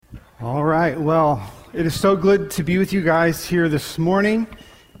All right, well, it is so good to be with you guys here this morning,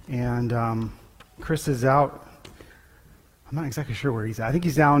 and Chris is out. I'm not exactly sure where he's at. I think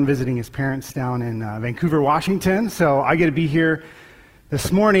he's down visiting his parents down in Vancouver, Washington, so I get to be here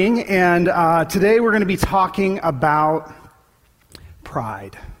this morning, and today we're going to be talking about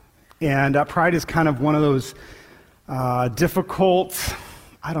pride, and pride is kind of one of those difficult,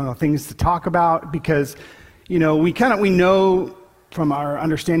 things to talk about because, we know from our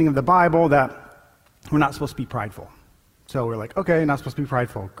understanding of the Bible that we're not supposed to be prideful. So we're like, okay, not supposed to be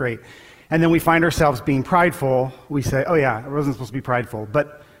prideful, great. And then we find ourselves being prideful. We say, oh yeah, I wasn't supposed to be prideful.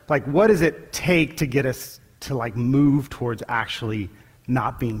 But what does it take to get us to move towards actually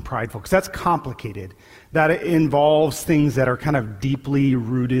not being prideful? Because that's complicated. That involves things that are kind of deeply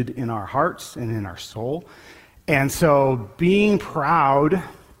rooted in our hearts and in our soul. And so being proud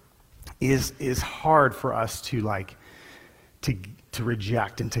is hard for us to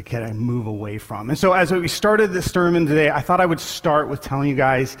reject and to kind of move away from. And so as we started this sermon today, I thought I would start with telling you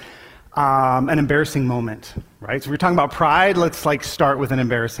guys an embarrassing moment, right? So we're talking about pride. Let's start with an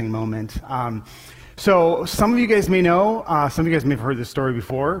embarrassing moment. So some of you guys may know, some of you guys may have heard this story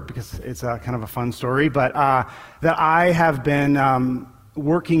before because it's kind of a fun story, but that I have been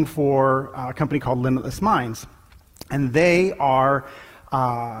working for a company called Limitless Minds. And they are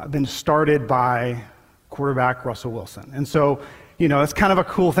been started by quarterback Russell Wilson. And so, it's kind of a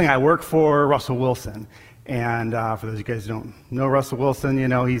cool thing. I work for Russell Wilson. And for those of you guys who don't know Russell Wilson,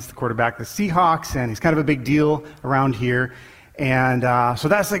 he's the quarterback of the Seahawks, and he's kind of a big deal around here. And so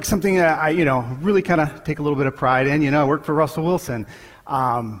that's something that I, really kind of take a little bit of pride in. I work for Russell Wilson.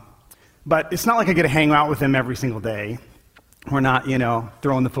 But it's not like I get to hang out with him every single day. We're not,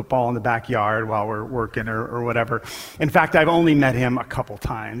 throwing the football in the backyard while we're working or whatever. In fact, I've only met him a couple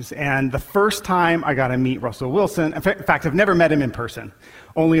times. And the first time I got to meet Russell Wilson, in fact, I've never met him in person,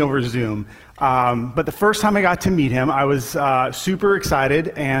 only over Zoom. But the first time I got to meet him, I was super excited,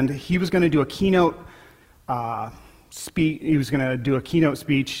 and he was going to do a keynote speech. He was going to do a keynote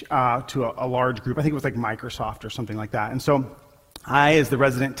speech to a large group. I think it was Microsoft or something like that. And so I, as the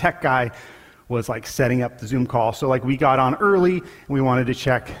resident tech guy, was setting up the Zoom call. So we got on early, and we wanted to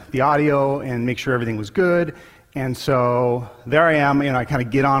check the audio and make sure everything was good. And so there I am, I kind of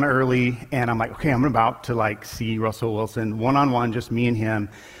get on early, and I'm like, okay, I'm about to see Russell Wilson one-on-one, just me and him.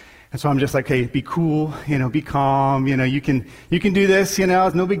 And so I'm just hey, be cool, be calm, you can do this,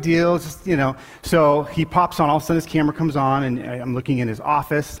 it's no big deal, just, So he pops on, all of a sudden his camera comes on, and I'm looking in his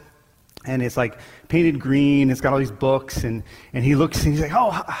office, and it's painted green. It's got all these books, and he looks and he's like, "Oh,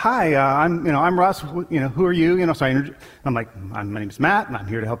 hi, I'm Russ. Who are you?" So I'm like, "My name is Matt, and I'm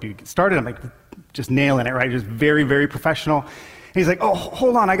here to help you get started." I'm just nailing it, right? Just very, very professional. And he's like, "Oh,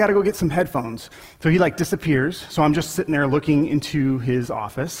 hold on, I got to go get some headphones." So he disappears. So I'm just sitting there looking into his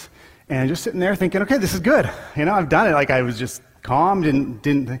office, and just sitting there thinking, "Okay, this is good. I've done it." I was just calm,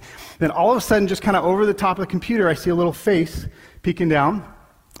 didn't. Then all of a sudden, just kind of over the top of the computer, I see a little face peeking down.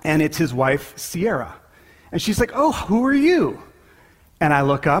 And it's his wife, Sierra. And she's like, "Oh, who are you?" And I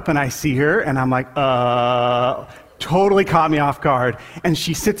look up and I see her, and I'm like, totally caught me off guard. And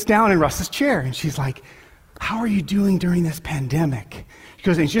she sits down in Russ's chair, and she's like, "How are you doing during this pandemic?" She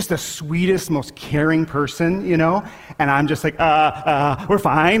goes, and she's just the sweetest, most caring person, And I'm just like, we're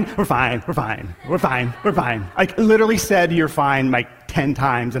fine. I literally said, "You're fine," 10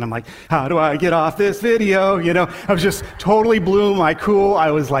 times, and I'm like, how do I get off this video? I was just totally blew my cool.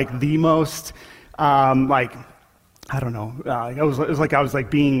 I was the most, I don't know. It was like I was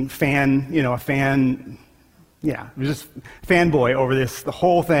being a fan. Yeah, it was just fanboy over the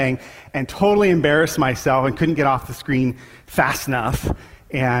whole thing, and totally embarrassed myself and couldn't get off the screen fast enough.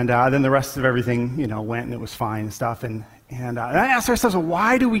 And then the rest of everything, went, and it was fine and stuff. And I asked ourselves,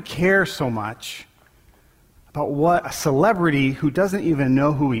 why do we care so much about what a celebrity who doesn't even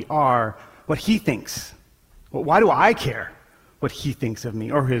know who we are, what he thinks? Well, why do I care what he thinks of me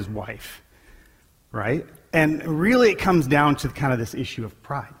or his wife, right? And really it comes down to kind of this issue of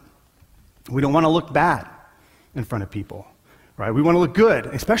pride. We don't want to look bad in front of people, right? We want to look good,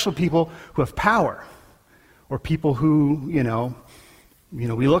 especially people who have power or people who,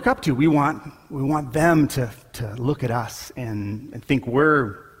 we look up to. We want them to look at us and think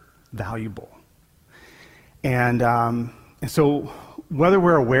we're valuable. And so whether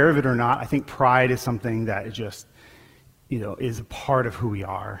we're aware of it or not, I think pride is something that is just, is a part of who we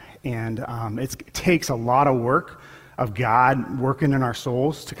are. And it takes a lot of work of God working in our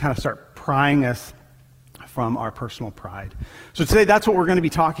souls to kind of start prying us from our personal pride. So today, that's what we're going to be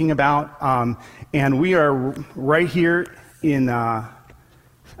talking about. And we are right here in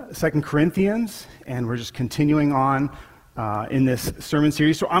 2 Corinthians, and we're just continuing on in this sermon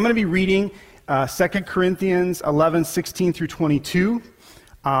series. So I'm going to be reading 2 Corinthians 11, 16 through 22,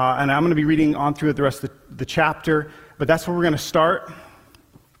 and I'm going to be reading on through the rest of the chapter, but that's where we're going to start.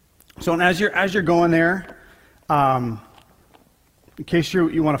 So and as you're going there, in case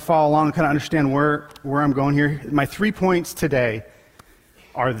you want to follow along and kind of understand where I'm going here, my 3 points today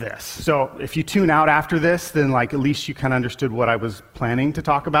are this. So if you tune out after this, then at least you kind of understood what I was planning to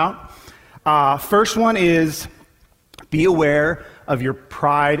talk about. First one is be aware of your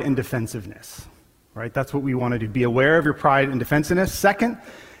pride and defensiveness, right? That's what we want to do. Be aware of your pride and defensiveness. Second,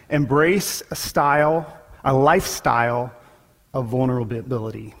 embrace a lifestyle of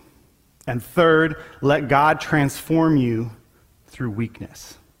vulnerability. And third, let God transform you through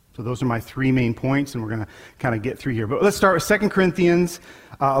weakness. So those are my 3 main points, and we're going to kind of get through here. But let's start with 2 Corinthians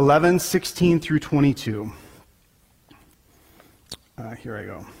 11, 16 through 22. Here I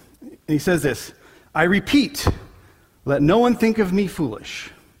go. And he says this, I repeat, let no one think of me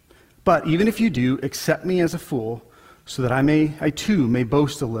foolish. But even if you do, accept me as a fool, so that I too may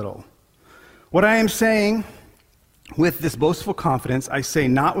boast a little. What I am saying with this boastful confidence, I say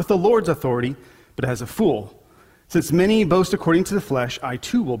not with the Lord's authority, but as a fool. Since many boast according to the flesh, I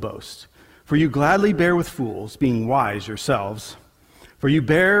too will boast. For you gladly bear with fools, being wise yourselves. For you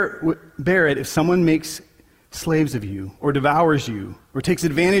bear it if someone makes slaves of you, or devours you, or takes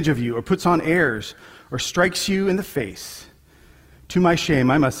advantage of you, or puts on airs, or strikes you in the face. To my shame,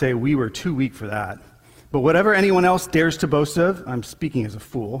 I must say we were too weak for that. But whatever anyone else dares to boast of, I'm speaking as a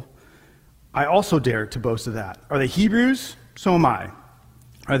fool, I also dare to boast of that. Are they Hebrews? So am I.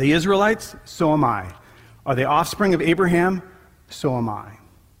 Are they Israelites? So am I. Are they offspring of Abraham? So am I.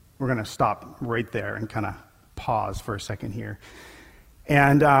 We're going to stop right there and kind of pause for a second here.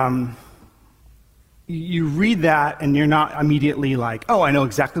 And you read that and you're not immediately like, oh, I know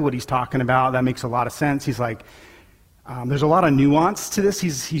exactly what he's talking about. That makes a lot of sense. He's like, there's a lot of nuance to this.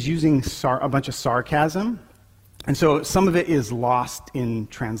 He's using a bunch of sarcasm. And so some of it is lost in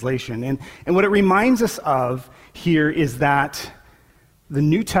translation. And what it reminds us of here is that the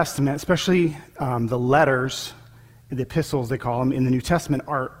New Testament, especially the letters, the epistles they call them in the New Testament,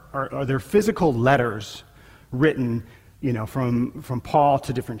 are they're physical letters written, from Paul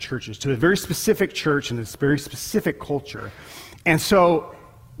to different churches, to a very specific church and this very specific culture. And so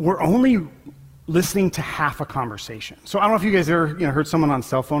we're only listening to half a conversation. So I don't know if you guys ever heard someone on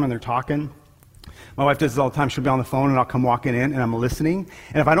cell phone and they're talking. My wife does this all the time. She'll be on the phone and I'll come walking in and I'm listening.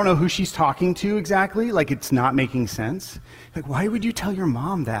 And if I don't know who she's talking to exactly, it's not making sense. Why would you tell your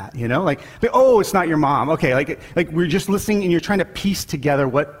mom that? Oh, it's not your mom. Okay, we're just listening and you're trying to piece together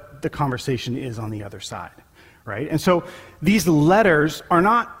what the conversation is on the other side, right? And so these letters are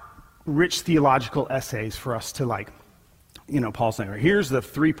not rich theological essays for us to Paul's saying, here's the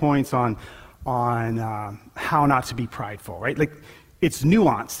 3 points on how not to be prideful, right? It's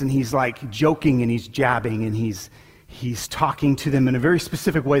nuanced, and he's joking and he's jabbing and he's talking to them in a very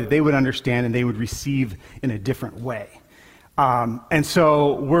specific way that they would understand and they would receive in a different way. And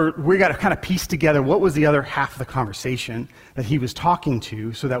so we got to kind of piece together what was the other half of the conversation that he was talking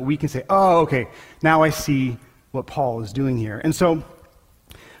to, so that we can say, oh, okay, now I see what Paul is doing here. And so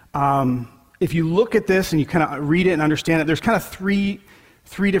if you look at this and you kind of read it and understand it, there's kind of three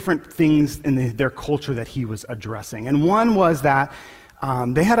different things in their culture that he was addressing. And one was that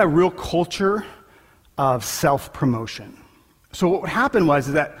they had a real culture of self-promotion. So what happened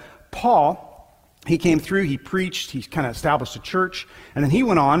was that Paul, he came through, he preached, he kind of established a church, and then he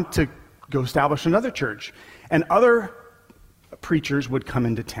went on to go establish another church. And other preachers would come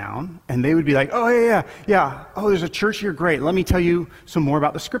into town, and they would be like, oh, yeah, oh, there's a church here, great, let me tell you some more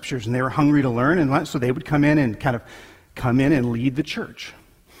about the scriptures. And they were hungry to learn, and so they would come in and lead the church.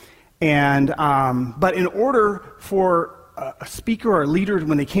 And but in order for a speaker or a leader,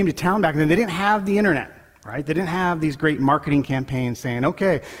 when they came to town back then, they didn't have the internet, right? They didn't have these great marketing campaigns saying,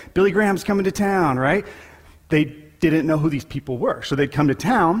 okay, Billy Graham's coming to town, right? They didn't know who these people were. So they'd come to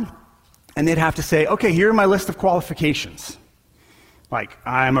town and they'd have to say, okay, here are my list of qualifications.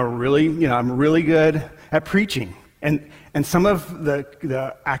 I'm really good at preaching. And some of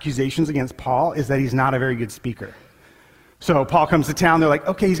the accusations against Paul is that he's not a very good speaker. So Paul comes to town, they're like,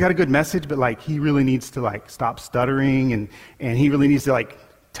 okay, he's got a good message, but he really needs to stop stuttering and he really needs to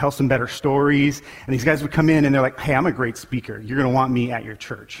tell some better stories. And these guys would come in and they're like, hey, I'm a great speaker. You're going to want me at your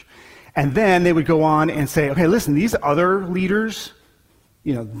church. And then they would go on and say, okay, listen, these other leaders,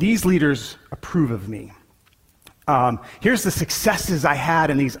 these leaders approve of me. Here's the successes I had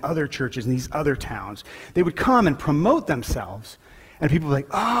in these other churches, in these other towns. They would come and promote themselves. And people would be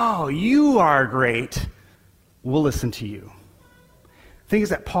like, oh, you are great. We'll listen to you. The thing is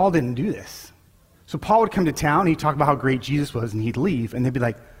that Paul didn't do this. So Paul would come to town, he'd talk about how great Jesus was, and he'd leave, and they'd be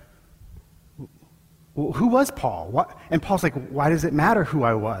like, well, who was Paul? What? And Paul's like, why does it matter who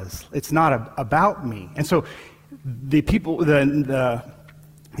I was? It's not about me. And so the people,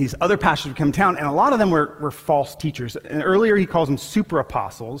 these other pastors would come to town, and a lot of them were false teachers. And earlier he calls them super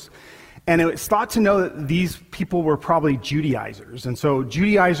apostles. And it's thought to know that these people were probably Judaizers. And so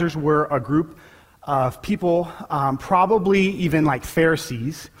Judaizers were a group of people, probably even like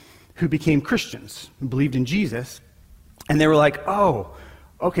Pharisees, who became Christians, who believed in Jesus. And they were like, oh,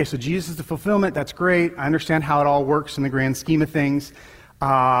 okay, so Jesus is the fulfillment. That's great. I understand how it all works in the grand scheme of things.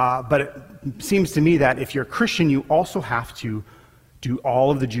 But it seems to me that if you're a Christian, you also have to do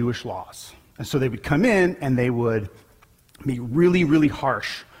all of the Jewish laws. And so they would come in and they would be really, really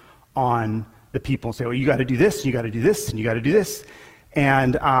harsh on the people and say, well, you got to do this, you got to do this, and you got to do this.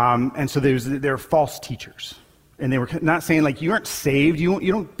 And so they're false teachers. And they were not saying, like, you aren't saved, you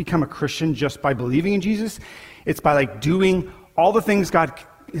don't become a Christian just by believing in Jesus. It's by, like, doing all the things God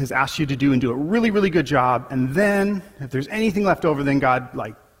has asked you to do and do a really, really good job. And then, if there's anything left over, then God,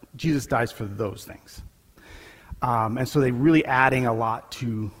 like, Jesus dies for those things. And so they're really adding a lot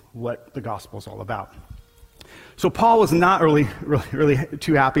to what the gospel is all about. So Paul was not really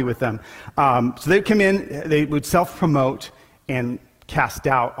too happy with them. So they'd come in, they would self-promote and cast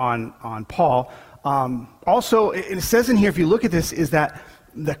doubt on Paul. Also, it says in here, if you look at this, is that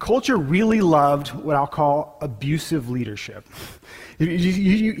the culture really loved what I'll call abusive leadership.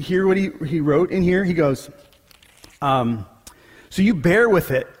 You hear what he wrote in here? He goes, so you bear with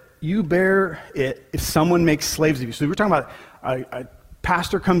it. You bear it if someone makes slaves of you. So we're talking about a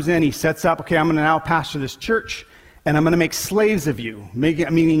pastor comes in, he sets up, okay, I'm going to now pastor this church, and I'm going to make slaves of you.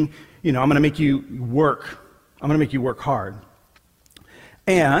 Meaning, I'm going to make you work. I'm going to make you work hard.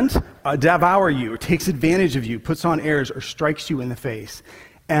 And devour you, or takes advantage of you, puts on airs, or strikes you in the face.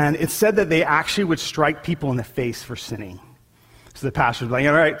 And it's said that they actually would strike people in the face for sinning. So the pastor was like,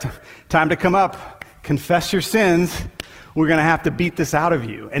 all right, time to come up, confess your sins. We're going to have to beat this out of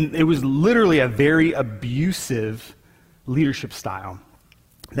you. And it was literally a very abusive leadership style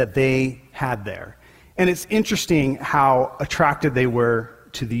that they had there. And it's interesting how attracted they were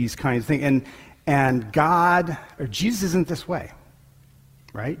to these kinds of things. And God, or Jesus isn't this way,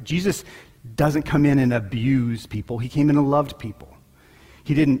 right? Jesus doesn't come in and abuse people. He came in and loved people.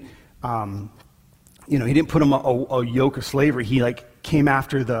 He didn't, he didn't put them a yoke of slavery. He came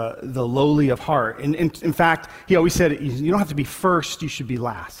after the lowly of heart. And in fact, he always said, you don't have to be first, you should be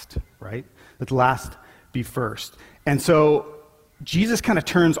last, right? Let the last be first. And so Jesus kind of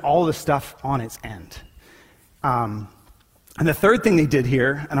turns all this stuff on its end. And the third thing they did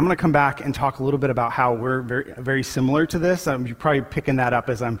here, and I'm going to come back and talk a little bit about how we're very, very similar to this. You're probably picking that up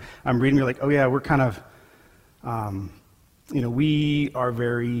as I'm reading. You're like, oh yeah, we're kind of, we are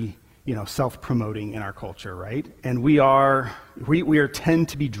very, self-promoting in our culture, right? And we tend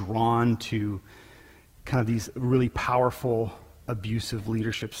to be drawn to kind of these really powerful, abusive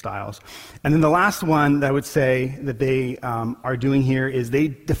leadership styles. And then the last one that I would say that they are doing here is they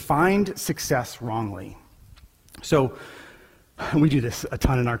defined success wrongly. So we do this a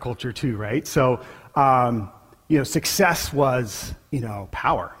ton in our culture too, right? So, success was,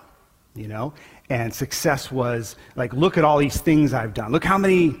 power, and success was like, look at all these things I've done. Look how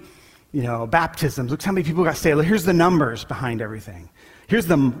many, baptisms. Look how many people got saved. Here's the numbers behind everything. Here's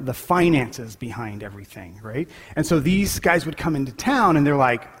the finances behind everything, right? And so these guys would come into town and they're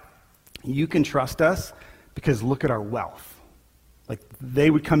like, you can trust us because look at our wealth. Like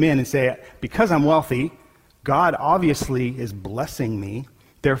they would come in and say, because I'm wealthy, God obviously is blessing me,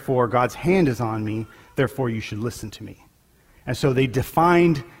 therefore God's hand is on me, therefore you should listen to me. And so they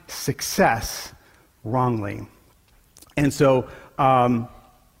defined success wrongly. And so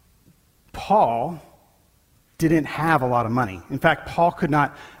Paul didn't have a lot of money. In fact, Paul could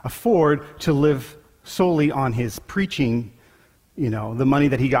not afford to live solely on his preaching, the money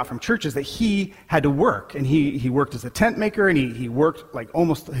that he got from churches, that he had to work. And he worked as a tent maker, and he worked like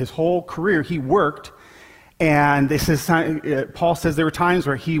almost his whole career, he worked. And Paul says there were times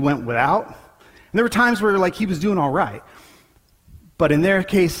where he went without, and there were times where he was doing all right. But in their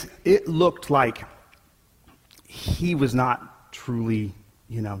case, it looked like he was not truly,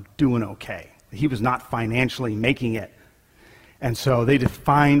 doing okay. He was not financially making it. And so they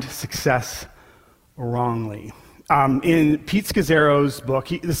defined success wrongly. In Pete Scazzero's book,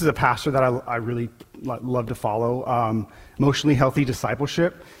 this is a pastor that I really love to follow, Emotionally Healthy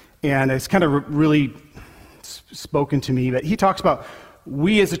Discipleship. And it's kind of really spoken to me, but he talks about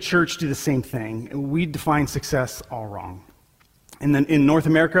we as a church do the same thing. We define success all wrong. And then in North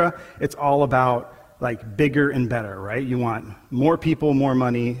America, it's all about like bigger and better, right? You want more people, more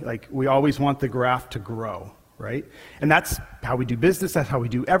money. Like we always want the graph to grow, right? And that's how we do business. That's how we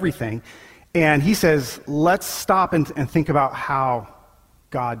do everything. And he says, let's stop and think about how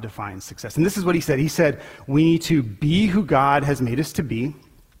God defines success. And this is what he said. He said, we need to be who God has made us to be.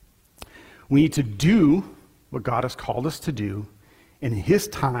 We need to do what God has called us to do in his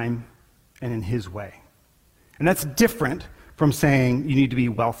time and in his way. And that's different from saying you need to be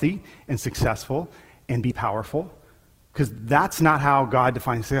wealthy and successful and be powerful, because that's not how God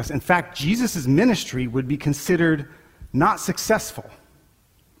defines success. In fact, Jesus' ministry would be considered not successful,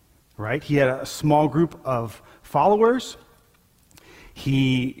 right? He had a small group of followers.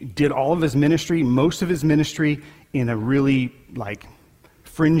 He did all of his ministry, most of his ministry, in a really like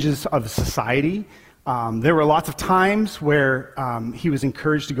fringes of society. There were lots of times where he was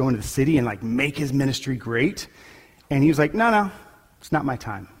encouraged to go into the city and like make his ministry great. And he was like, no, it's not my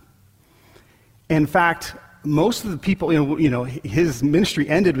time. In fact, most of the people, his ministry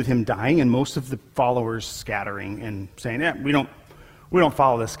ended with him dying and most of the followers scattering and saying, we don't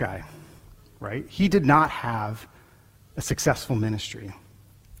follow this guy, right? He did not have a successful ministry,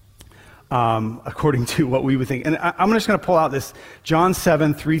 according to what we would think. And I'm just going to pull out this John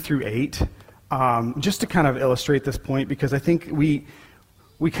 7, 3 through 8, just to kind of illustrate this point, because I think we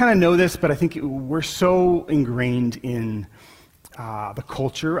kind of know this, but I think we're so ingrained in the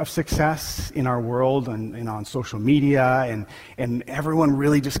culture of success in our world and on social media, and everyone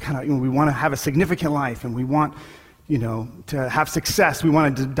really just kind of, we want to have a significant life, and we want, to have success. We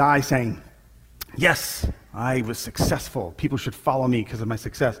want to die saying, yes, I was successful. People should follow me because of my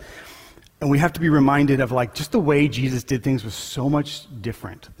success. And we have to be reminded of like just the way Jesus did things was so much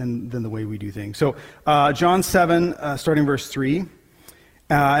different than the way we do things. So John 7, starting verse 3,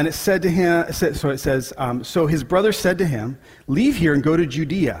 and it said to him, so his brother said to him, leave here and go to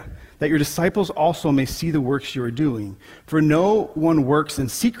Judea, that your disciples also may see the works you are doing. For no one works in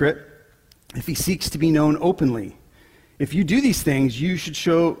secret if he seeks to be known openly. If you do these things, you should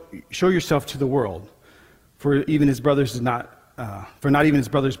show yourself to the world. For not even his brothers believed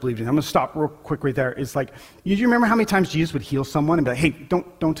in him. I'm going to stop real quick right there. It's like, you remember how many times Jesus would heal someone and be like, hey,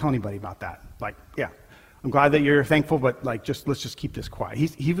 don't tell anybody about that. Like, yeah, I'm glad that you're thankful, but like, let's just keep this quiet.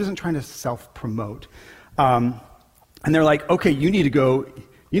 He wasn't trying to self-promote. And they're like, okay, you need to go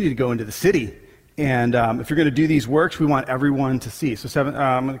into the city. And if you're going to do these works, we want everyone to see. So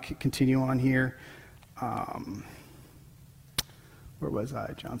I'm going to continue on here. Where was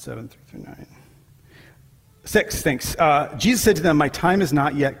I? John 7, 3 through 9. 6, thanks. Jesus said to them, my time is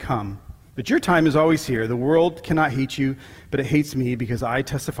not yet come, but your time is always here. The world cannot hate you, but it hates me because I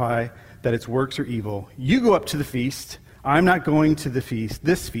testify that its works are evil. You go up to the feast. I'm not going to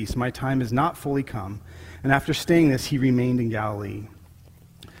this feast. My time is not fully come. And after staying this, he remained in Galilee.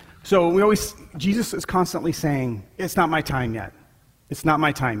 So Jesus is constantly saying, it's not my time yet. It's not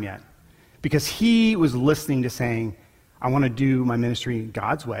my time yet. Because he was listening to saying, I want to do my ministry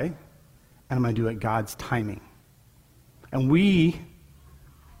God's way, and I'm going to do it God's timing. And we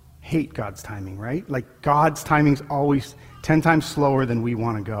hate God's timing, right? Like God's timing's always 10 times slower than we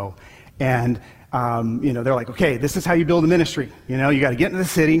want to go. And, they're like, okay, this is how you build a ministry. You got to get into the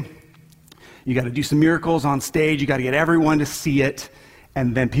city. You got to do some miracles on stage. You got to get everyone to see it.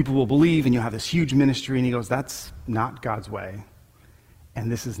 And then people will believe, and you'll have this huge ministry. And he goes, that's not God's way.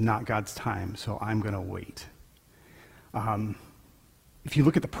 And this is not God's time, so I'm going to wait. If you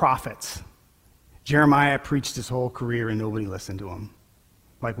look at the prophets, Jeremiah preached his whole career and nobody listened to him.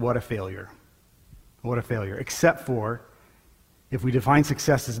 Like, what a failure. What a failure. Except for, if we define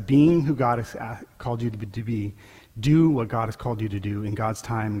success as being who God has called you to be, do what God has called you to do in God's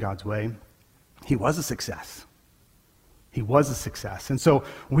time, God's way, he was a success. He was a success. And so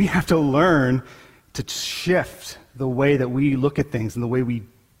we have to learn to shift the way that we look at things and the way we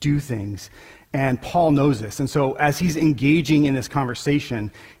do things. And Paul knows this. And so as he's engaging in this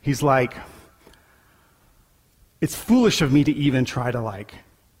conversation, he's like, it's foolish of me to even try to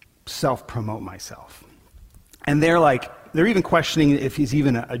self-promote myself. And they're even questioning if he's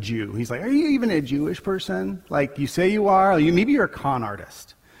even a Jew. He's like, are you even a Jewish person? Like you say you are? Maybe you're a con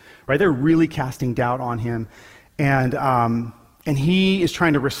artist, right? They're really casting doubt on him. And he is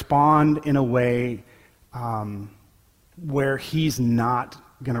trying to respond in a way where he's not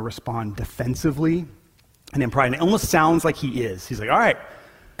going to respond defensively and in pride. And it almost sounds like he is. He's like, all right,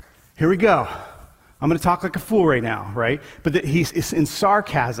 here we go. I'm going to talk like a fool right now, right? But he's in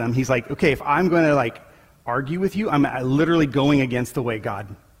sarcasm. He's like, okay, if I'm going to argue with you, I'm literally going against the way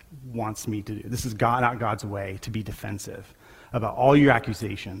God wants me to do. This is God, not God's way to be defensive about all your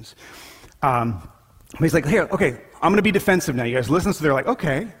accusations. But he's like, here, okay, I'm going to be defensive now. You guys listen. So they're like,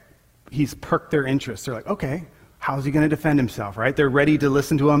 okay, he's perked their interest. They're like, okay, how's he going to defend himself, right? They're ready to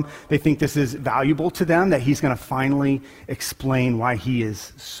listen to him. They think this is valuable to them, that he's going to finally explain why he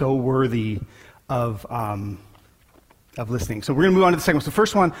is so worthy of listening. So we're going to move on to the second one. So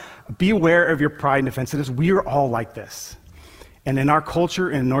first one, be aware of your pride and defensiveness. We are all like this. And in our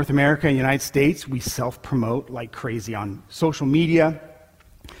culture, in North America and the United States, we self-promote like crazy on social media.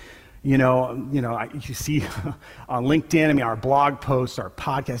 You see on LinkedIn, I mean, our blog posts, our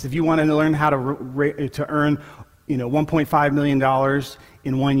podcasts. If you want to learn how to earn, $1.5 million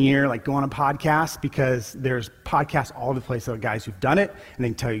in 1 year, like go on a podcast, because there's podcasts all over the place of guys who've done it, and they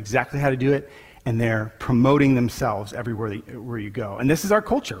can tell you exactly how to do it, and they're promoting themselves everywhere where you go. And this is our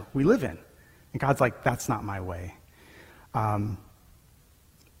culture we live in. And God's like, that's not my way. And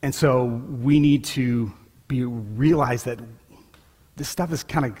so we need to realize that this stuff is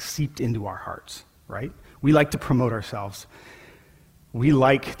kind of seeped into our hearts, right? We like to promote ourselves. We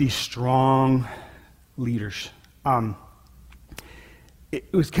like these strong leaders.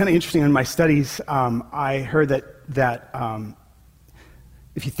 It was kind of interesting in my studies. I heard that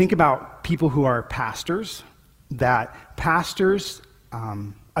if you think about people who are pastors, that pastors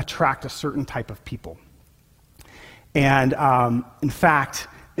attract a certain type of people. And in fact,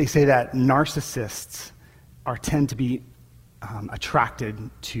 they say that narcissists tend to be attracted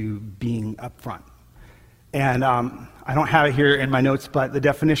to being up front. And I don't have it here in my notes, but the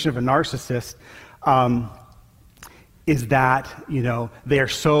definition of a narcissist is that, they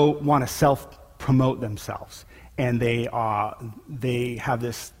want to self-promote themselves. And they have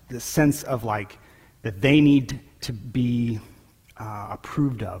this sense of like that they need to be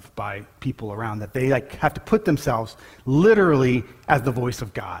approved of by people around, that they have to put themselves literally as the voice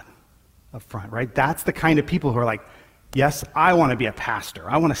of God up front, right? That's the kind of people who are like, yes, I want to be a pastor.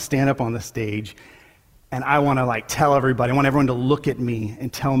 I want to stand up on the stage and I want to tell everybody, I want everyone to look at me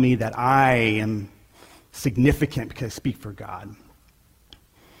and tell me that I am significant because I speak for God.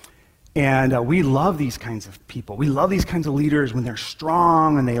 And we love these kinds of people. We love these kinds of leaders when they're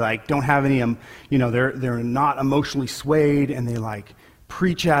strong and they don't have any, they're not emotionally swayed, and they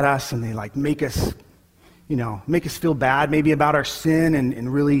preach at us, and they make us feel bad maybe about our sin,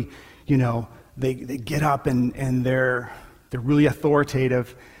 and really, they get up and they're really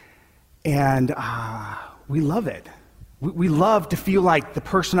authoritative, and we love it. We love to feel like the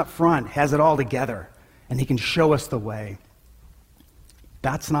person up front has it all together and he can show us the way.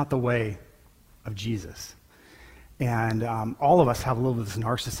 That's not the way of Jesus. And all of us have a little bit of this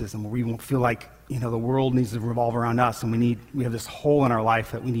narcissism where we won't feel like, the world needs to revolve around us, and we have this hole in our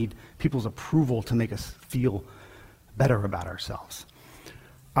life that we need people's approval to make us feel better about ourselves.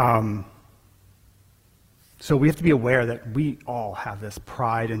 So we have to be aware that we all have this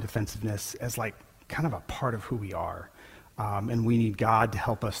pride and defensiveness as kind of a part of who we are. And we need God to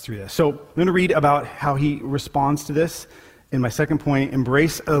help us through this. So I'm going to read about how he responds to this. In my second point,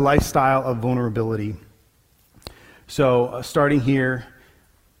 embrace a lifestyle of vulnerability. So starting here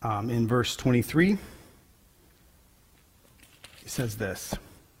in verse 23, he says this.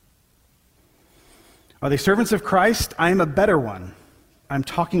 Are they servants of Christ? I am a better one. I'm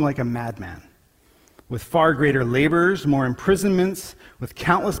talking like a madman, with far greater labors, more imprisonments, with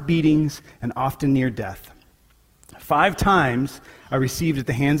countless beatings, and often near death. 5 times I received at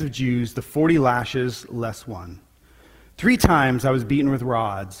the hands of Jews the 40 lashes less one. 3 times I was beaten with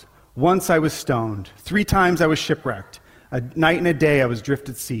rods. Once I was stoned. 3 times I was shipwrecked. A night and a day I was adrift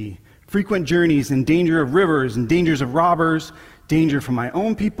at sea. Frequent journeys in danger of rivers and dangers of robbers, danger from my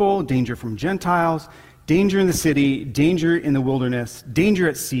own people, danger from Gentiles, danger in the city, danger in the wilderness, danger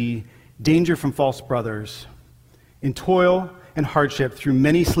at sea, danger from false brothers. In toil and hardship through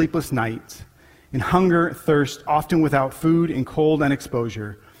many sleepless nights, in hunger, thirst, often without food, in cold and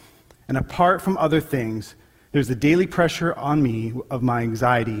exposure. And apart from other things, there's the daily pressure on me of my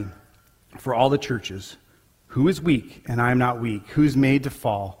anxiety for all the churches. Who is weak, and I am not weak? Who is made to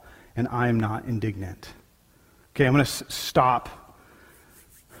fall, and I am not indignant? Okay, I'm going to stop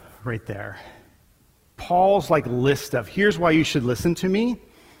right there. Paul's list of, here's why you should listen to me,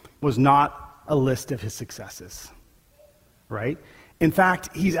 was not a list of his successes, right? In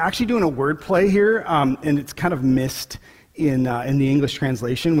fact, he's actually doing a wordplay here, and it's kind of missed in the English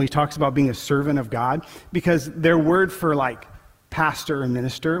translation when he talks about being a servant of God, because their word for pastor and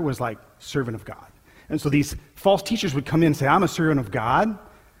minister was servant of God. And so these false teachers would come in and say, I'm a servant of God.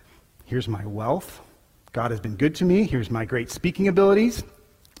 Here's my wealth. God has been good to me. Here's my great speaking abilities.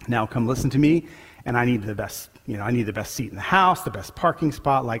 Now come listen to me. And I need the best, I need the best seat in the house, the best parking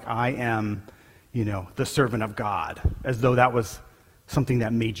spot. I am, the servant of God, as though that was something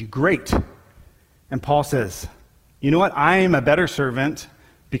that made you great. And Paul says, you know what? I am a better servant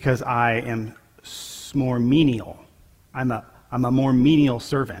because I am more menial. I'm a more menial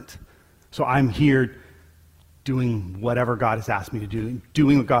servant. So I'm here doing whatever God has asked me to do,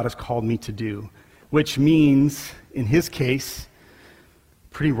 doing what God has called me to do, which means, in his case,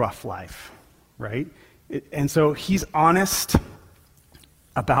 pretty rough life, right? And so he's honest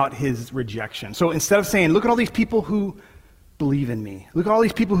about his rejection. So instead of saying, look at all these people who believe in me, look at all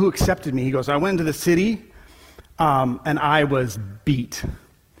these people who accepted me, he goes, I went into the city and I was beat.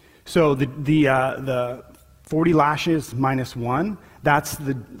 So the 40 lashes minus 1, that's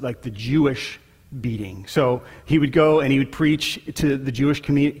the Jewish beating. So he would go and he would preach to the Jewish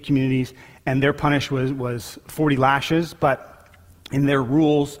communities, and their punishment was 40 lashes, but in their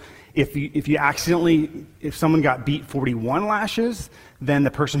rules, if someone got beat 41 lashes, then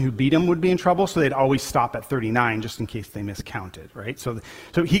the person who beat him would be in trouble, so they'd always stop at 39 just in case they miscounted, right? So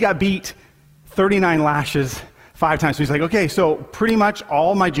he got beat 39 lashes 5 times. So he's like, okay, so pretty much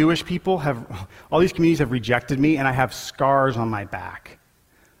all my Jewish people all these communities have rejected me, and I have scars on my back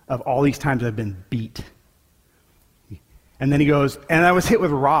of all these times I've been beat. And then he goes, and I was hit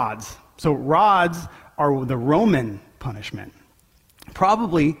with rods. So rods are the Roman punishment.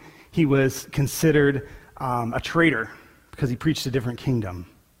 Probably he was considered a traitor because he preached a different kingdom.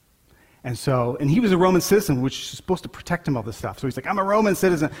 And he was a Roman citizen, which is supposed to protect him all this stuff. So he's like, I'm a Roman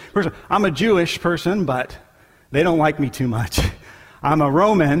citizen person. I'm a Jewish person, but they don't like me too much. I'm a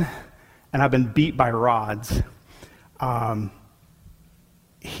Roman, and I've been beat by rods.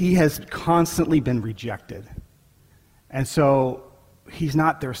 He has constantly been rejected. And so he's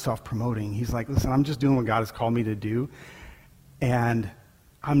not there self-promoting. He's like, listen, I'm just doing what God has called me to do, and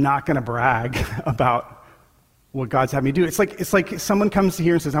I'm not going to brag about what God's had me do. It's like someone comes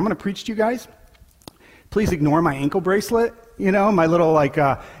here and says, I'm going to preach to you guys. Please ignore my ankle bracelet, my little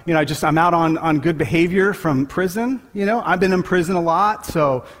I'm out on good behavior from prison, I've been in prison a lot,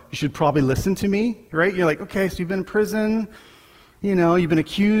 so you should probably listen to me, right? You're like, okay, so you've been in prison, you've been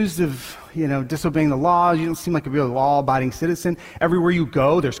accused of, disobeying the laws. You don't seem like a real law-abiding citizen. Everywhere you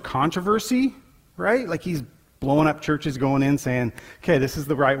go, there's controversy, right? Like he's blowing up churches, going in, saying, okay, this is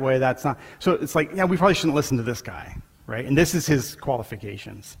the right way, that's not. So it's like, yeah, we probably shouldn't listen to this guy, right? And this is his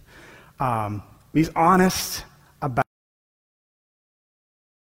qualifications. He's honest about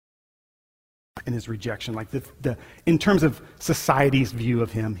in his rejection. Like in terms of society's view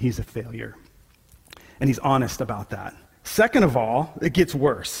of him, he's a failure. And he's honest about that. Second of all, it gets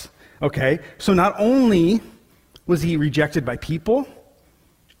worse, okay? So not only was he rejected by people,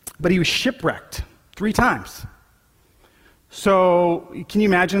 but he was shipwrecked 3 times. So can you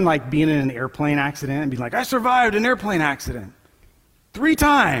imagine like being in an airplane accident and being like, I survived an airplane accident 3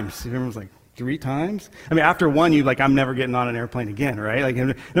 times? Everyone's like, 3 times? I mean, after one, you're like, I'm never getting on an airplane again, right? Like,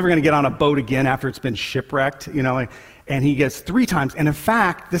 I'm never going to get on a boat again after it's been shipwrecked, and he gets 3 times. And in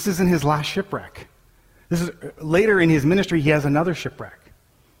fact, this isn't his last shipwreck. This is later in his ministry, he has another shipwreck.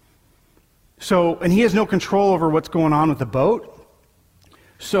 So, and he has no control over what's going on with the boat.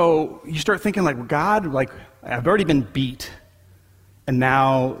 So you start thinking like, well, God, like, I've already been beat, and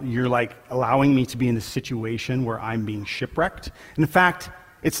now you're like allowing me to be in this situation where I'm being shipwrecked. And in fact,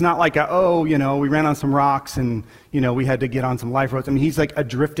 it's not like, we ran on some rocks and, we had to get on some life ropes. I mean, he's like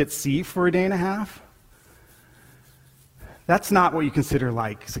adrift at sea for a day and a half. That's not what you consider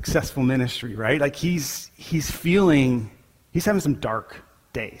like successful ministry, right? Like he's having some dark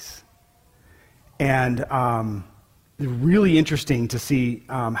days. And really interesting to see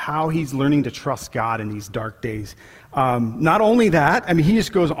how he's learning to trust God in these dark days. Not only that, I mean, he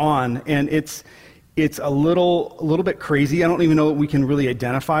just goes on, and it's a little bit crazy. I don't even know what we can really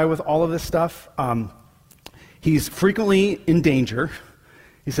identify with all of this stuff. He's frequently in danger.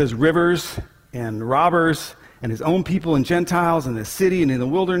 He says rivers and robbers and his own people and Gentiles in the city and in the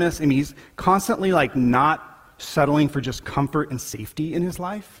wilderness. I mean, he's constantly like not settling for just comfort and safety in his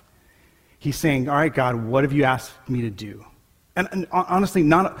life. He's saying, all right, God, what have you asked me to do? And honestly,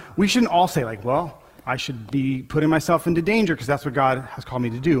 we shouldn't all say like, well, I should be putting myself into danger because that's what God has called me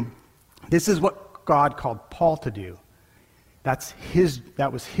to do. This is what God called Paul to do. That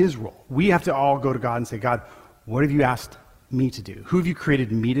was his role. We have to all go to God and say, God, what have you asked me to do? Who have you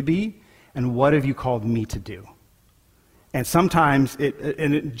created me to be? And what have you called me to do? And sometimes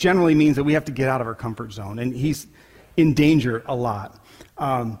it generally means that we have to get out of our comfort zone. And he's in danger a lot.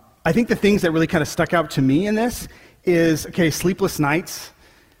 I think the things that really kind of stuck out to me in this is, okay, sleepless nights.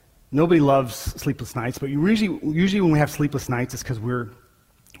 Nobody loves sleepless nights, but usually when we have sleepless nights, it's because we're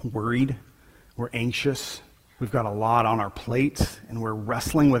worried, we're anxious, we've got a lot on our plate, and we're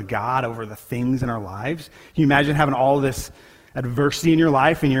wrestling with God over the things in our lives. Can you imagine having all this adversity in your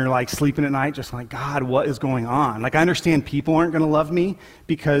life and you're like sleeping at night just like, God, what is going on? Like, I understand people aren't going to love me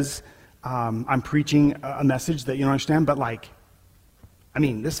because I'm preaching a message that you don't understand, but like, I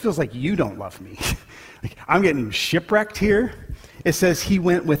mean, this feels like you don't love me. Like, I'm getting shipwrecked here. It says he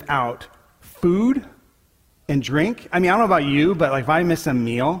went without food and drink. I mean, I don't know about you, but like if I miss a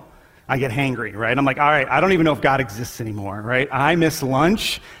meal, I get hangry, right? I'm like, all right, I don't even know if God exists anymore, right? I miss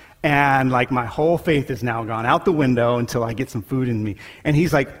lunch, and like my whole faith is now gone out the window until I get some food in me. And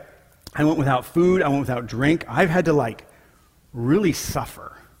he's like, I went without food, I went without drink. I've had to like really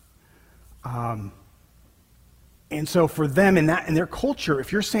suffer. And so for them in their culture,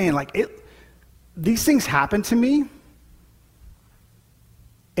 if you're saying like these things happen to me,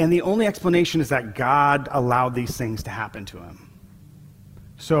 and the only explanation is that God allowed these things to happen to him.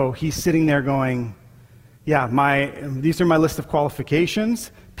 So he's sitting there going, yeah, these are my list of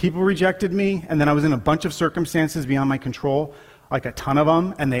qualifications. People rejected me, and then I was in a bunch of circumstances beyond my control, like a ton of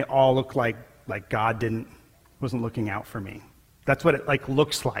them, and they all look like God wasn't looking out for me. That's what it like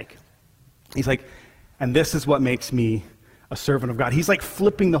looks like. He's like, and this is what makes me a servant of God. He's like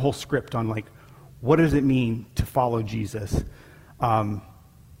flipping the whole script on like, what does it mean to follow Jesus? So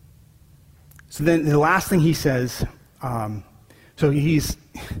then the last thing he says, so he's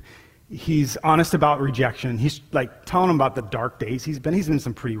honest about rejection. He's like telling him about the dark days he's been in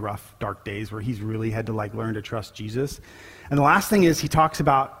some pretty rough, dark days where he's really had to like learn to trust Jesus. And the last thing is he talks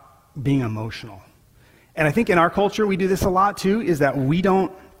about being emotional. And I think in our culture we do this a lot too, is that we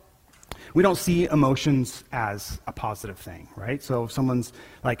don't see emotions as a positive thing, right? So if someone's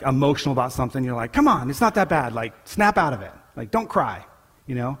like emotional about something, you're like, come on, it's not that bad. Like, snap out of it. Like, don't cry,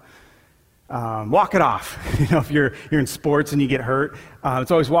 you know? Walk it off. You know, if you're in sports and you get hurt,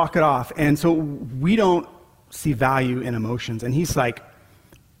 it's always walk it off. And so we don't see value in emotions. And he's like,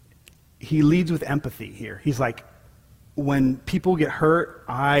 he leads with empathy here. He's like, when people get hurt,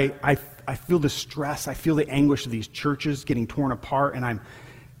 I feel the stress, I feel the anguish of these churches getting torn apart, and I'm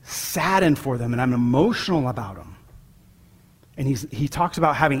saddened for them, and I'm emotional about them. And he talks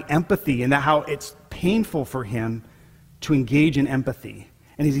about having empathy and that how it's painful for him to engage in empathy.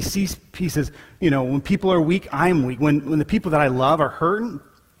 And as he says, you know, when people are weak, I'm weak. When the people that I love are hurting,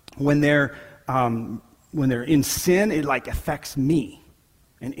 when they're in sin, it like affects me.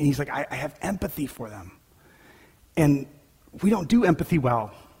 And he's like, I have empathy for them. And we don't do empathy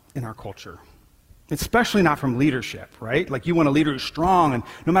well in our culture, especially not from leadership, right? Like, you want a leader who's strong, and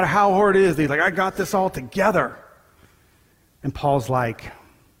no matter how hard it is, they're like, I got this all together. And Paul's like,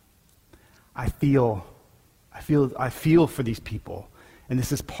 I feel for these people. And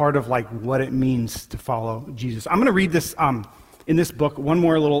this is part of like what it means to follow Jesus. I'm going to read this in this book. One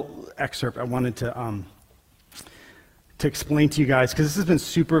more little excerpt I wanted to explain to you guys, because this has been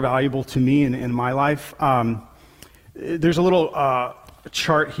super valuable to me in my life. There's a little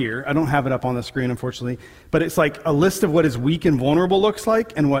chart here. I don't have it up on the screen, unfortunately, but it's like a list of what is weak and vulnerable looks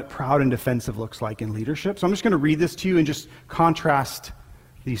like and what proud and defensive looks like in leadership. So I'm just going to read this to you and just contrast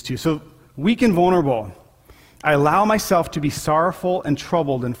these two. So weak and vulnerable. I allow myself to be sorrowful and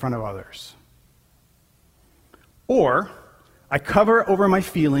troubled in front of others. Or, I cover over my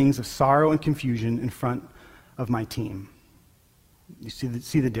feelings of sorrow and confusion in front of my team. You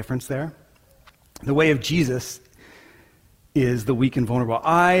see the difference there? The way of Jesus is the weak and vulnerable.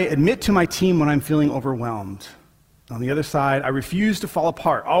 I admit to my team when I'm feeling overwhelmed. On the other side, I refuse to fall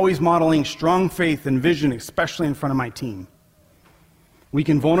apart, always modeling strong faith and vision, especially in front of my team. Weak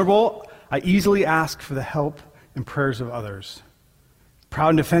and vulnerable, I easily ask for the help and prayers of others. Proud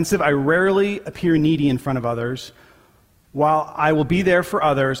and defensive, I rarely appear needy in front of others. While I will be there for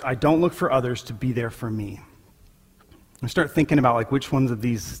others, I don't look for others to be there for me. I start thinking about like which ones of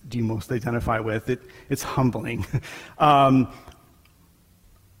these do you most identify with. It's humbling. I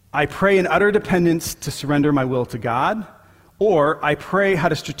pray in utter dependence to surrender my will to God, or I pray how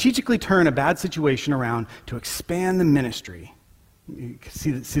to strategically turn a bad situation around to expand the ministry. You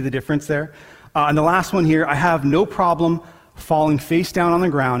see the difference there? And the last one here, I have no problem falling face down on the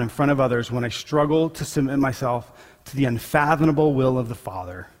ground in front of others when I struggle to submit myself to the unfathomable will of the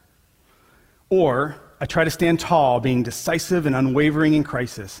Father. Or I try to stand tall, being decisive and unwavering in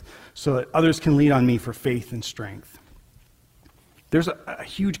crisis, so that others can lean on me for faith and strength. There's a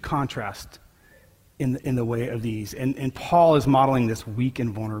huge contrast in the way of these. And Paul is modeling this weak and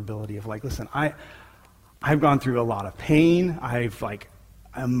vulnerability of like, listen, I've gone through a lot of pain.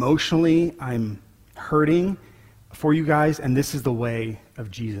 Emotionally, I'm hurting for you guys, and this is the way of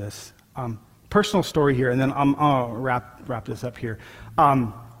Jesus. Personal story here, and then I'll wrap this up here.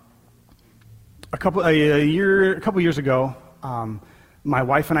 A couple years ago, my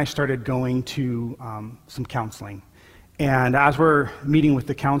wife and I started going to some counseling, And as we're meeting with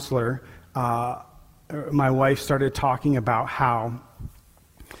the counselor, my wife started talking about how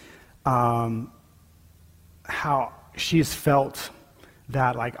she's felt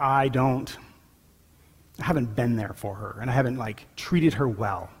that like I haven't been there for her, and I haven't like treated her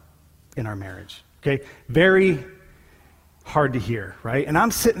well in our marriage. Okay, very hard to hear, right? And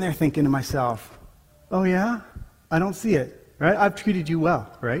I'm sitting there thinking to myself, oh yeah, I don't see it, right? I've treated you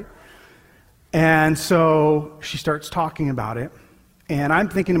well, right? And so she starts talking about it, and I'm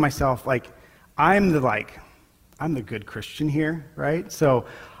thinking to myself, like, I'm the good Christian here, right? So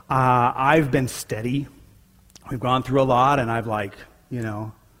I've been steady. We've gone through a lot, and I've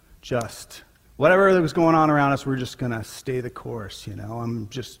just whatever that was going on around us, we're just gonna stay the course,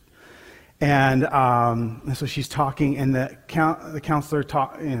 And so she's talking, and the counselor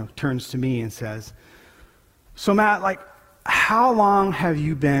turns to me and says, "So Matt, like, how long have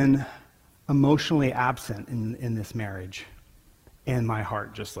you been emotionally absent in this marriage?" And my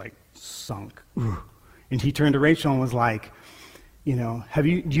heart just like sunk. And he turned to Rachel and was like,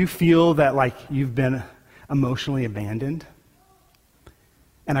 do you feel that like you've been emotionally abandoned?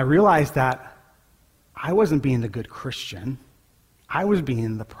 And I realized that I wasn't being the good Christian. I was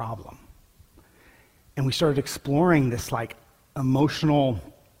being the problem. And we started exploring this like emotional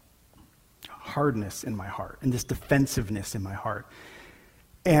hardness in my heart and this defensiveness in my heart.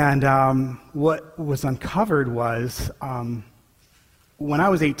 And what was uncovered was when I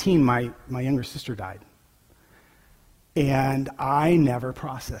was 18, my younger sister died. And I never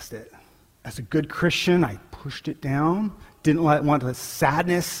processed it. As a good Christian, I pushed it down, didn't want the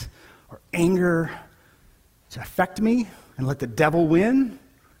sadness or anger to affect me and let the devil win.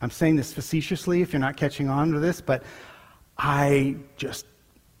 I'm saying this facetiously if you're not catching on to this, but I just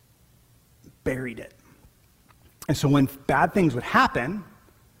buried it. And so when bad things would happen,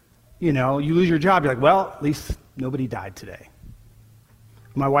 you lose your job, you're like, well, at least nobody died today.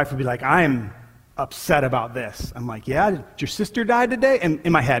 My wife would be like, I'm upset about this. I'm like, yeah, did your sister die today? And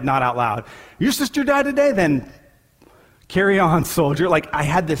in my head, not out loud. Your sister died today? Then carry on, soldier. Like, I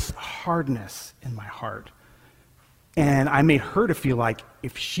had this hardness in my heart. And I made her to feel like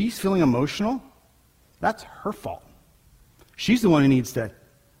if she's feeling emotional, that's her fault. She's the one who needs to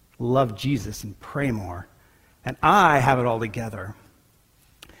love Jesus and pray more. And I have it all together.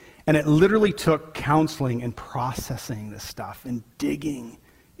 And it literally took counseling and processing this stuff and digging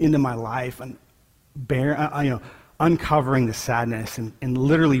into my life and uncovering the sadness and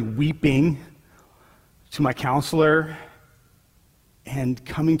literally weeping to my counselor and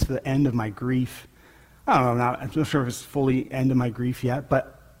coming to the end of my grief. I don't know, I'm not sure if it's fully end of my grief yet,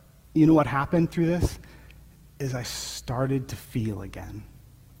 but you know what happened through this? Is I started to feel again.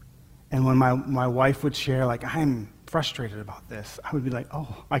 And when my wife would share, like, I'm frustrated about this, I would be like,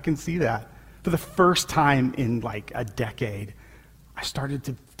 oh, I can see that. For the first time in like a decade, I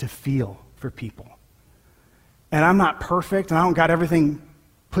started to feel for people. And I'm not perfect, and I don't got everything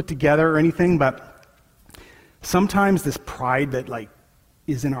put together or anything, but sometimes this pride that like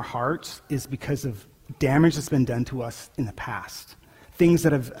is in our hearts is because of damage that's been done to us in the past. Things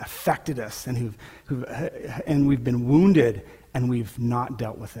that have affected us and and we've been wounded and we've not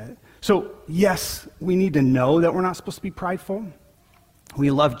dealt with it. So yes, we need to know that we're not supposed to be prideful.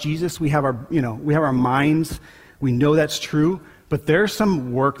 We love Jesus. We have our minds. We know that's true. But there's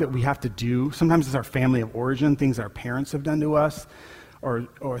some work that we have to do. Sometimes it's our family of origin, things our parents have done to us, or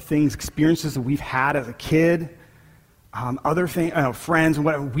experiences that we've had as a kid, other things, friends, and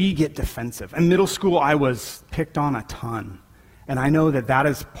whatever. We get defensive. In middle school, I was picked on a ton. And I know that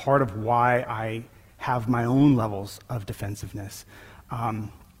is part of why I have my own levels of defensiveness.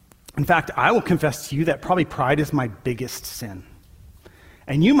 In fact, I will confess to you that probably pride is my biggest sin.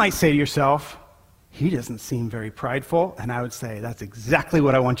 And you might say to yourself, he doesn't seem very prideful. And I would say, that's exactly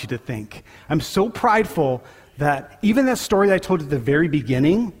what I want you to think. I'm so prideful that even that story that I told at the very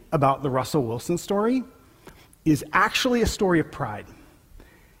beginning about the Russell Wilson story is actually a story of pride.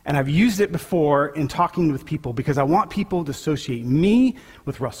 And I've used it before in talking with people because I want people to associate me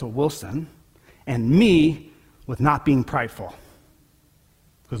with Russell Wilson and me with not being prideful.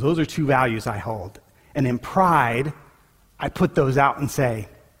 Because those are two values I hold. And in pride, I put those out and say,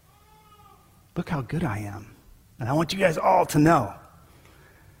 look how good I am. And I want you guys all to know.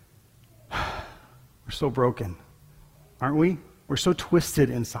 We're so broken, aren't we? We're so twisted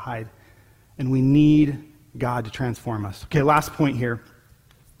inside, and we need God to transform us. Okay, last point here.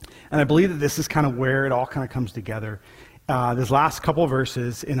 And I believe that this is kind of where it all kind of comes together. This last couple of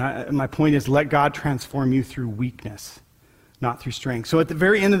verses, and my point is, let God transform you through weakness, not through strength. So at the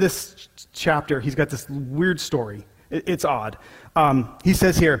very end of this chapter, he's got this weird story. It's odd. He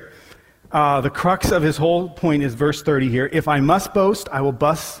says here, The crux of his whole point is verse 30 here. If I must boast, I will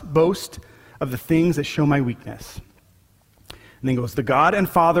boast of the things that show my weakness. And then goes, the God and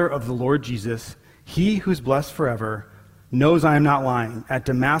Father of the Lord Jesus, he who's blessed forever, knows I am not lying. At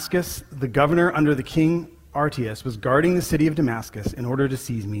Damascus, the governor under the king Artius was guarding the city of Damascus in order to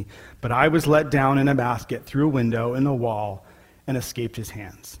seize me, but I was let down in a basket through a window in the wall and escaped his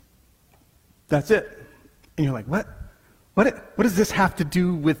hands. That's it. And you're like, what does this have to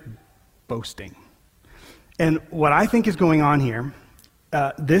do with boasting? And what I think is going on here,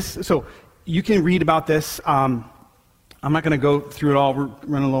 so you can read about this. I'm not going to go through it all. We're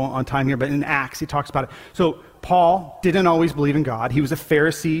running low on time here, but in Acts, he talks about it. So Paul didn't always believe in God. He was a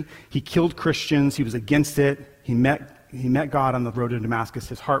Pharisee. He killed Christians. He was against it. He met God on the road to Damascus.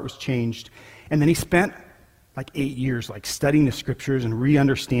 His heart was changed. And then he spent like 8 years like studying the scriptures and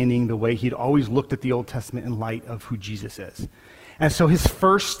re-understanding the way he'd always looked at the Old Testament in light of who Jesus is. And so his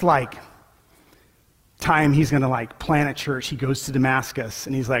first time he's going to plant a church, he goes to Damascus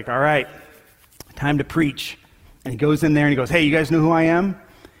and he's like, all right, time to preach. And he goes in there and he goes, hey, you guys know who I am?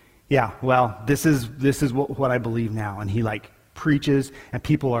 Yeah, well, this is what I believe now. And he preaches, and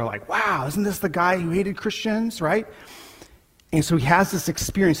people are like, wow, isn't this the guy who hated Christians, right? And so he has this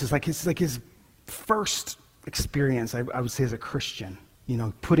experience. It's like his first experience, I would say, as a Christian,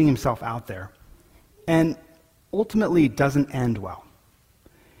 putting himself out there. And ultimately, it doesn't end well.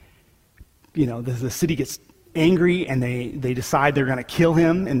 The city gets angry, and they decide they're going to kill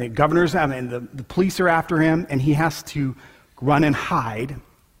him, and the the police are after him, and he has to run and hide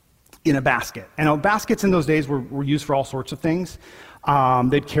in a basket. And baskets in those days were used for all sorts of things.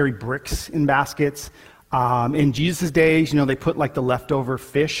 They'd carry bricks in baskets. In Jesus' days, they put the leftover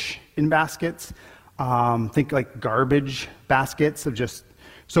fish in baskets. Think garbage baskets of just...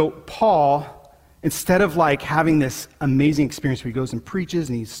 So Paul, instead of having this amazing experience where he goes and preaches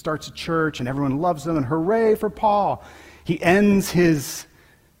and he starts a church and everyone loves him and hooray for Paul, he ends his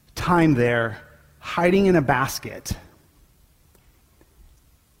time there hiding in a basket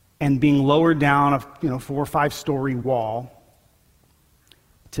and being lowered down a 4 or 5 story wall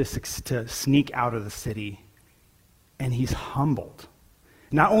to sneak out of the city. And he's humbled.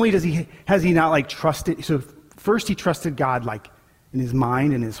 Not only has he not trusted, so first he trusted God in his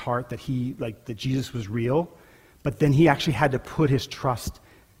mind and his heart that that Jesus was real, but then he actually had to put his trust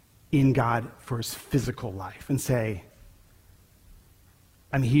in God for his physical life and say,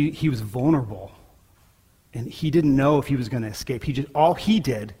 he was vulnerable and he didn't know if he was going to escape. All he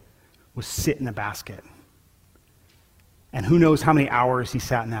did was sit in a basket. And who knows how many hours he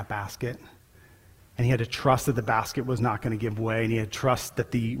sat in that basket. And he had to trust that the basket was not going to give way, and he had to trust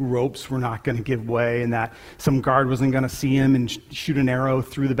that the ropes were not going to give way, and that some guard wasn't going to see him and shoot an arrow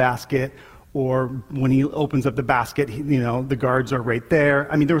through the basket, or when he opens up the basket, the guards are right there.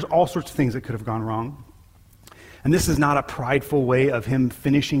 There was all sorts of things that could have gone wrong. And this is not a prideful way of him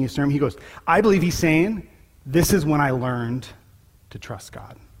finishing his sermon. He goes, I believe he's saying, this is when I learned to trust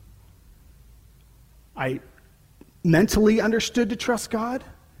God. I mentally understood to trust God.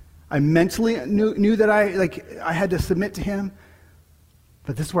 I mentally knew that I had to submit to him.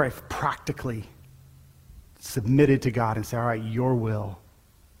 But this is where I practically submitted to God and said, all right, your will,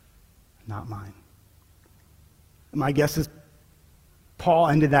 not mine. My guess is Paul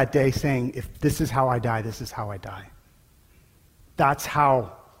ended that day saying, if this is how I die, this is how I die. That's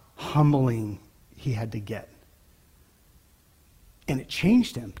how humbling he had to get. And it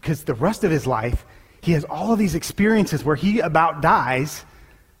changed him, because the rest of his life, he has all of these experiences where he about dies,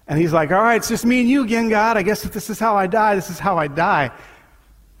 and he's like, all right, it's just me and you again, God. I guess if this is how I die, this is how I die.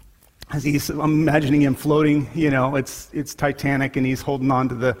 I'm imagining him floating, it's Titanic, and he's holding on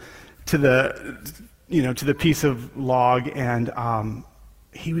to the piece of log, and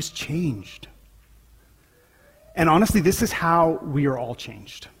he was changed. And honestly, this is how we are all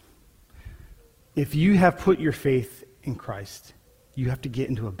changed. If you have put your faith in Christ, you have to get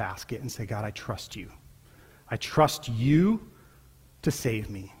into a basket and say, God, I trust you. I trust you to save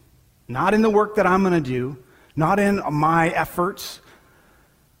me. Not in the work that I'm going to do, not in my efforts.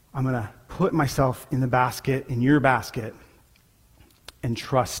 I'm going to put myself in the basket, in your basket, and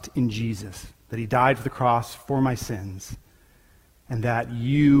trust in Jesus, that he died for the cross for my sins, and that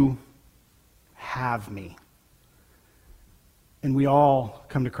you have me. And we all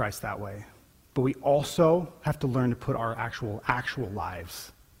come to Christ that way. But we also have to learn to put our actual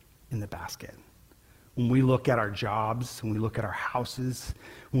lives in the basket. When we look at our jobs, when we look at our houses,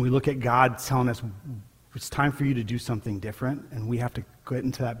 when we look at God telling us it's time for you to do something different, and we have to get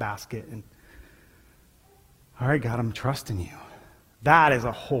into that basket and, all right, God, I'm trusting you. That is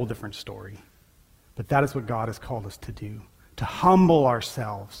a whole different story. But that is what God has called us to do, to humble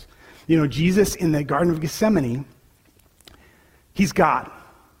ourselves. You know, Jesus in the Garden of Gethsemane, he's God.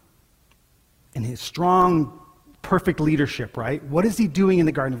 And his strong, perfect leadership, right? What is he doing in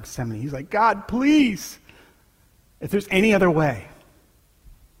the Garden of Gethsemane? He's like, God, please, if there's any other way,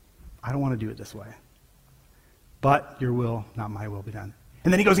 I don't want to do it this way. But your will, not my will, be done.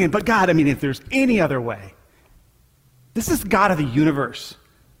 And then he goes again, but God, I mean, if there's any other way. This is God of the universe.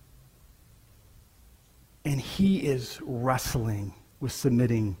 And he is wrestling with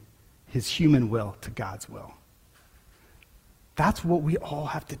submitting his human will to God's will. That's what we all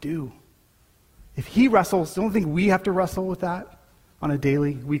have to do. If he wrestles, don't think we have to wrestle with that on a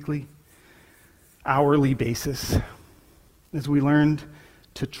daily, weekly, hourly basis as we learned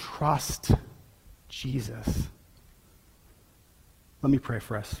to trust Jesus. Let me pray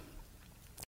for us.